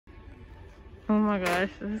Oh my gosh,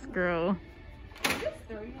 this girl.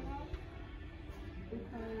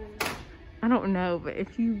 I don't know, but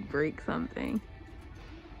if you break something,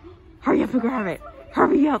 hurry up and grab it.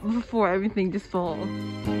 Hurry up before everything just falls.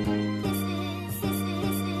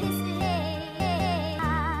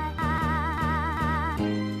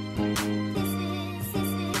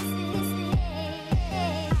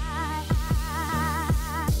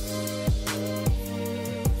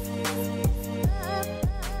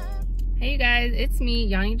 Hey you guys, it's me,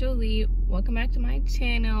 Yanni Jolie. Welcome back to my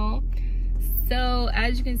channel. So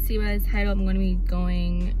as you can see by the title, I'm going to be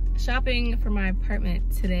going shopping for my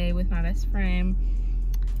apartment today with my best friend.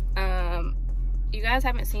 You guys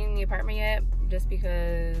haven't seen the apartment yet just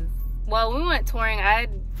because, well, when we went touring, I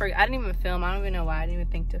didn't even film. I don't even know why I didn't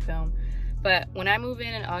even think to film. But when I move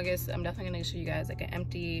in August, I'm definitely going to show you guys like an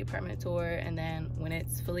empty apartment tour, and then when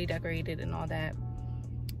it's fully decorated and all that.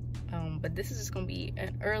 But this is just gonna be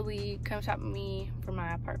an early come shop with me for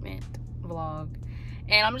my apartment vlog,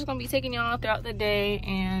 and I'm just gonna be taking y'all throughout the day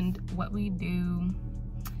and what we do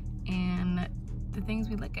and the things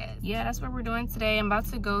we look at. Yeah, that's what we're doing today. I'm about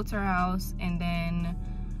to go to her house, and then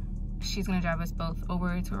she's gonna drive us both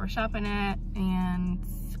over to where we're shopping at, and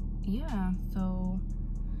yeah, so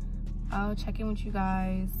I'll check in with you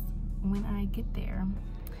guys when I get there.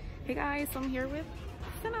 Hey guys, so I'm here with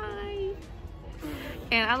Sinai.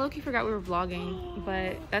 And I low-key forgot we were vlogging,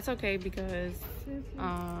 but that's okay because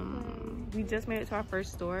we just made it to our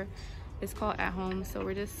first store. It's called At Home, so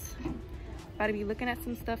we're just about to be looking at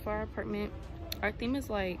some stuff for our apartment. Our theme is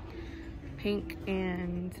like pink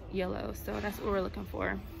and yellow, so that's what we're looking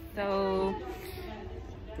for. So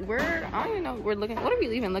I don't even know what we're looking. What are we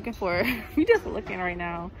even looking for? We just looking right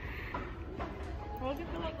now. We're looking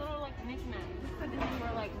for like little like knickknacks. This is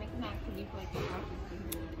where like knickknacks could be for like the houses.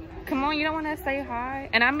 Come on, you don't want to say hi?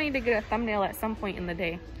 And I need to get a thumbnail at some point in the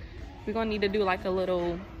day. We're gonna need to do like a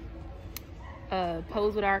little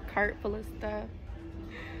pose with our cart full of stuff.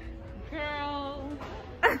 Girl.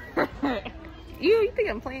 you think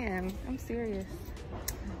I'm playing? I'm serious.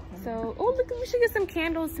 So, oh look, we should get some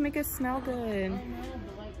candles to make it smell good.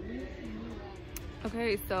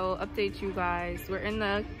 Okay, so update you guys. We're in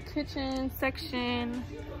the kitchen section,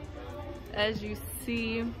 as you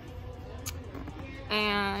see.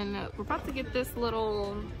 And we're about to get this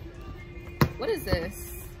little, what is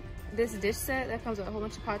this? This dish set that comes with a whole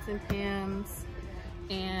bunch of pots and pans.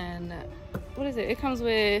 And what is it? It comes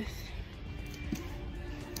with,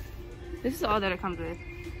 this is all that it comes with.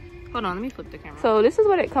 Hold on, let me flip the camera. So this is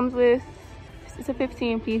what it comes with. It's a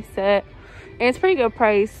 15-piece set. And it's pretty good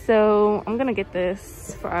price. So I'm gonna get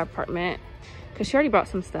this for our apartment because she already brought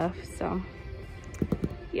some stuff, so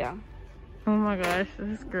yeah. Oh my gosh,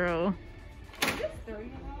 this girl.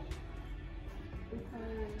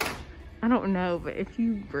 I don't know, but if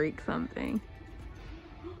you break something,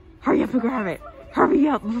 hurry up and grab it. Hurry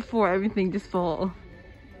up before everything just falls.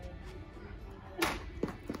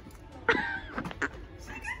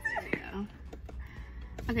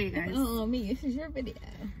 Okay, guys. Oh, me, this is your video.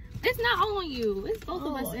 It's not on you. It's both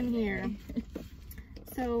of us in here.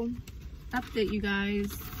 So, update you guys.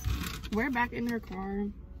 We're back in her car,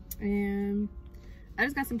 and I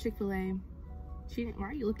just got some Chick-fil-A. Why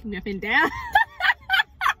are you looking up and down?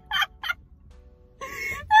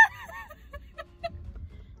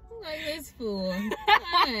 Like this fool. Oh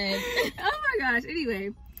my gosh. Anyway,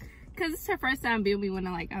 because it's her first time being with me when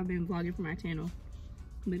I've been vlogging for my channel,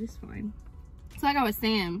 but it's fine. So like I was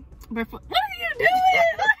saying, what are you doing?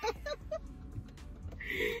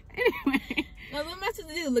 Anyway, what am I supposed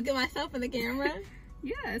to do? Look at myself in the camera?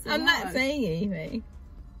 Yes. I'm not saying anything.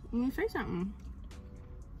 Let me say something.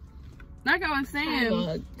 Like I was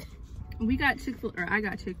saying, we got I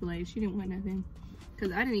got Chick-fil-A. She didn't want nothing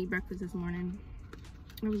because I didn't eat breakfast this morning.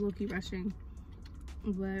 I was low-key rushing.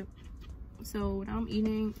 But so now I'm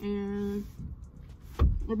eating, and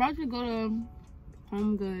we're about to go to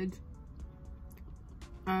Home Goods.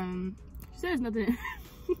 She said there's nothing.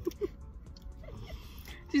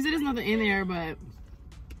 She said there's nothing in there, but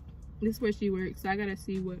this is where she works, so I gotta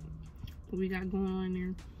see what we got going on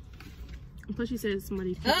there. Plus she said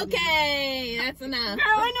somebody. Okay, that's enough.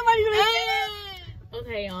 Girl, ain't nobody doing that.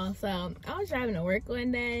 Okay, y'all. So I was driving to work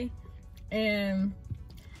one day, and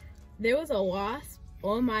there was a wasp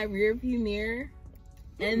on my rear view mirror,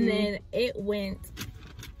 and then it went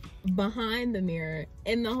behind the mirror.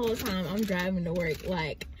 And the whole time I'm driving to work,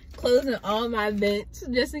 like closing all my vents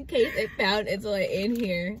just in case it found its way in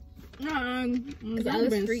here. Cause I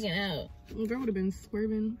was freaking out. Girl would have been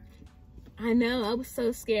swerving. I know, I was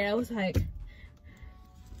so scared. I was like,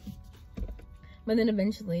 but then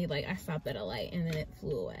eventually, like, I stopped at a light and then it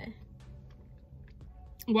flew away.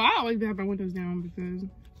 Well, I always have my windows down because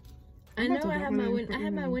I know I have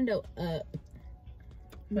my window up.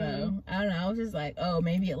 So I don't know. I was just like, oh,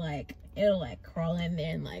 maybe it'll like crawl in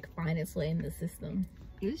there and like find its way in the system.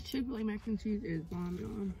 This Chick-fil-A mac and cheese is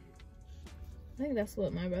bomb. I think that's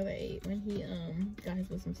what my brother ate when he got his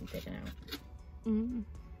wisdom teeth taken out.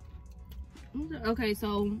 Okay,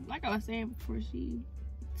 so like I was saying before she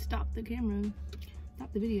stopped the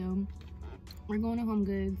video, we're going to Home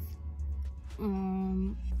Goods.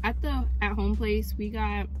 At the at-home place, we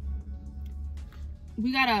got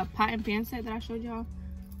a pot and pan set that I showed y'all.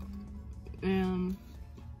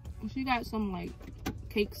 She got some like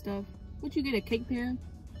cake stuff. Would you get a cake pan?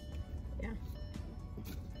 Yeah.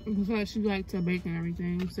 So she likes to bake and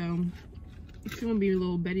everything, so she gonna be a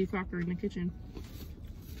little Betty Crocker in the kitchen.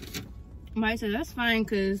 But I said that's fine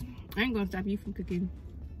because I ain't gonna stop you from cooking.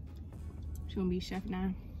 She gonna be Chef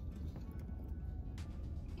now.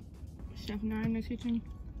 Chef now in the kitchen.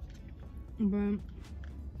 But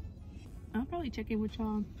I'll probably check in with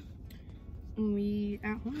y'all when we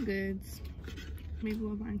at Home Goods. Maybe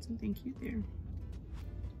we'll find something cute there.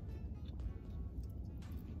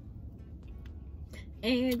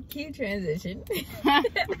 And cute transition.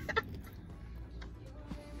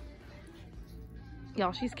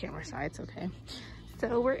 Y'all, she's camera shy, it's okay.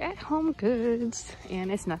 So we're at Home Goods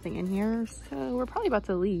and it's nothing in here, so we're probably about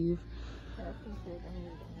to leave.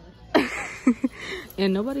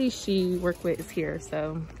 And nobody she worked with is here,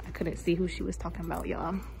 so I couldn't see who she was talking about,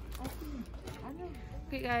 y'all.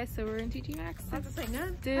 Okay guys, so we're in TJ Maxx. This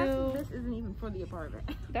isn't even for the apartment.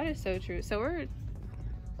 That is so true. So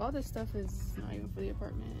all this stuff is not even for the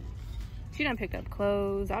apartment. She done picked up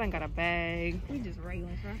clothes. I done got a bag. We just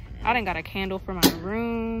regular stuff. I done got a candle for my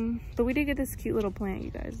room. But we did get this cute little plant, you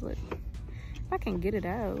guys. Look. If I can get it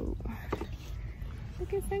out.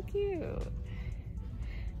 Look, it's so cute.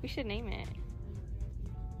 We should name it.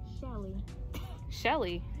 Shelly.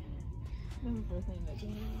 Shelly. That's the first name that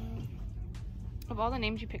came out. Of all the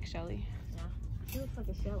names you picked, Shelly. Yeah. She looks like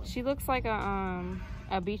a Shelly. She looks like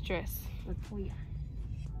a beatrice. Latoya.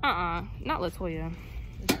 Not Latoya.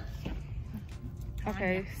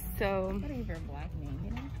 Okay, so What is her black name,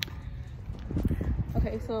 you know?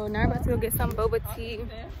 okay, so now we're about to go get some boba tea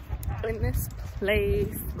in this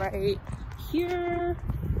place right here.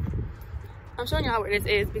 I'm showing y'all where this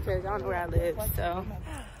is because I don't know where I live. So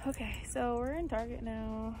okay, so we're in Target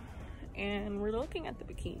now and we're looking at the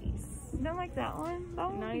bikinis. You don't like that one? That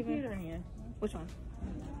one Not would be even. cuter in here. Which one?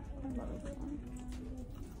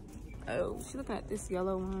 Oh, she's looking at this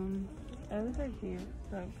yellow one. Oh, this is cute.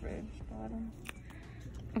 So pretty. Bottom.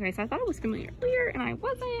 Okay, so I thought it was familiar earlier and I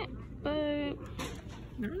wasn't, but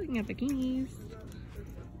now we're looking at bikinis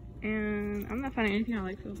and I'm not finding anything I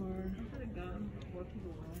like so far.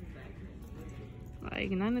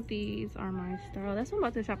 Like, none of these are my style. That's why I'm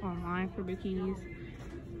about to shop online for bikinis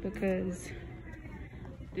because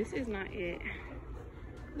this is not it.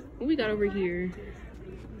 What we got over here?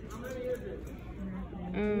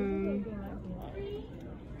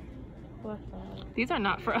 These are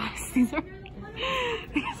not for us. These are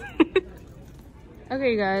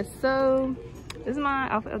okay guys, so this is my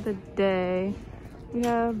outfit of the day. We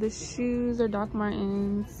have the shoes, they're Doc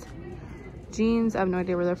Martens. Jeans, I have no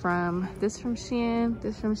idea where they're from. This from Shein,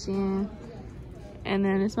 this from Shein. And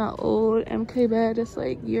then it's my old MK bag that's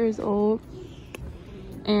like years old.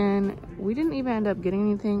 And we didn't even end up getting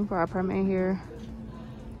anything for our apartment here.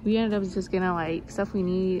 We ended up just getting like stuff we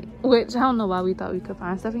need, which I don't know why we thought we could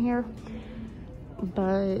find stuff in here.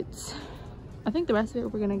 But I think the rest of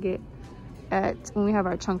it we're gonna get at when we have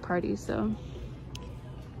our chunk party. So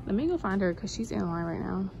let me go find her because she's in line right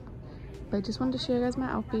now. But I just wanted to show you guys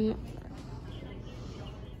my outfit.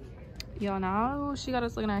 Y'all, now she got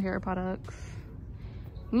us looking at hair products.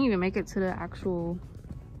 We didn't even make it to the actual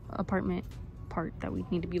apartment part that we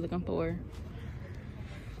need to be looking for.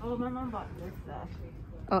 Oh, my mom bought this stuff.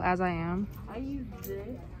 Oh, As I Am. I use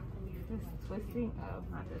this twisting. Oh,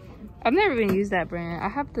 not this one. I've never even used that brand. I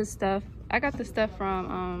have this stuff. I got the stuff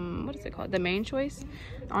from what is it called? The Main Choice.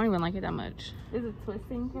 I don't even like it that much. This is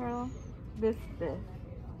twisting curl. This. I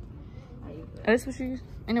use it. Oh, this is what you use?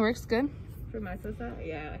 And it works good? For my sister?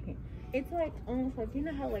 Yeah, I can. It's like almost like, you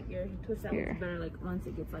know how like your twist out is better like once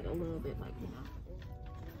it gets like a little bit like, you know.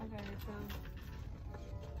 Okay, so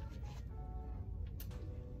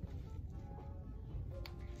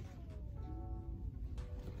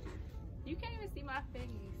you can't even see my face.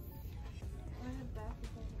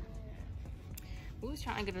 We was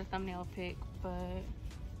trying to get a thumbnail pic, but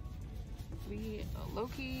we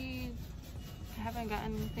low-key haven't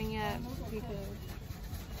gotten anything yet because.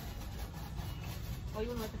 Oh, you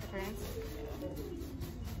want to look at the prints?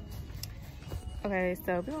 Okay,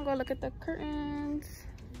 so we're gonna go look at the curtains.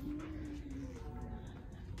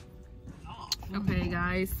 Okay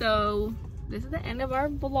guys, so this is the end of our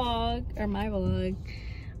vlog, or my vlog,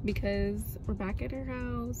 because we're back at her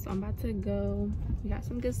house. I'm about to go. We got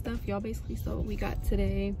some good stuff. Y'all basically saw what we got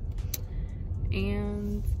today.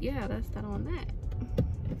 And yeah, that's that on that.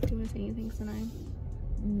 Do you want to say anything tonight?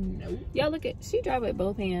 No. Y'all look at, she drive with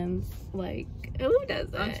both hands. Like, who does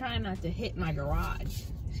that? I'm trying not to hit my garage.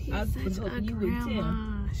 She's such a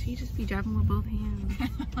grandma. She just be driving with both hands.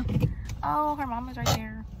 Oh, her mama's right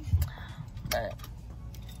there. But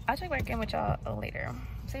I'll check back in with y'all later.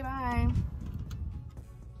 Say bye.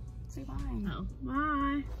 Say bye. No.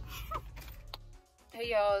 Bye.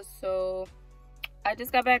 Hey y'all, so I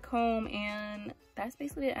just got back home and that's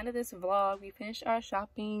basically the end of this vlog. We finished our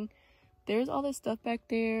shopping. There's all this stuff back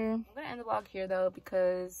there. I'm gonna end the vlog here though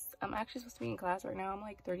because I'm actually supposed to be in class right now. I'm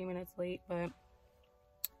like 30 minutes late, but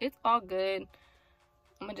it's all good.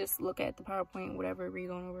 I'm gonna just look at the PowerPoint, whatever we're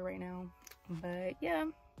going over right now. But yeah,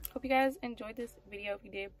 hope you guys enjoyed this video. If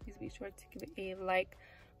you did, please be sure to give it a like,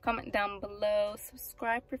 comment down below,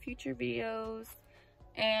 subscribe for future videos,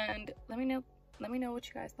 and let me know what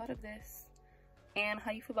you guys thought of this and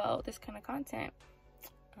how you feel about this kind of content.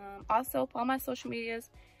 Also, follow my social medias.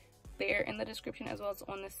 They're in the description as well as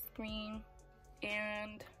on the screen.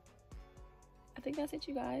 And I think that's it,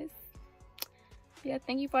 you guys. Yeah,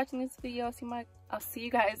 thank you for watching this video. I'll see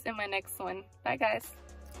you guys in my next one. Bye guys.